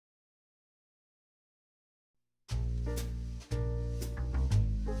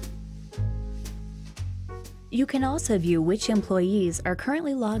You can also view which employees are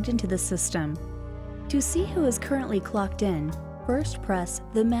currently logged into the system. To see who is currently clocked in, first press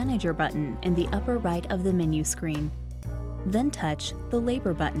the Manager button in the upper right of the menu screen. Then touch the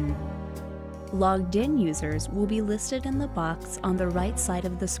Labor button. Logged in users will be listed in the box on the right side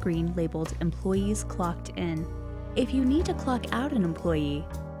of the screen labeled Employees Clocked In. If you need to clock out an employee,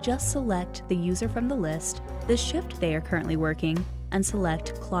 just select the user from the list, the shift they are currently working, and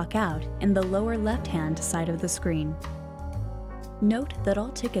select Clock Out in the lower left-hand side of the screen. Note that all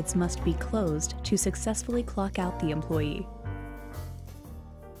tickets must be closed to successfully clock out the employee.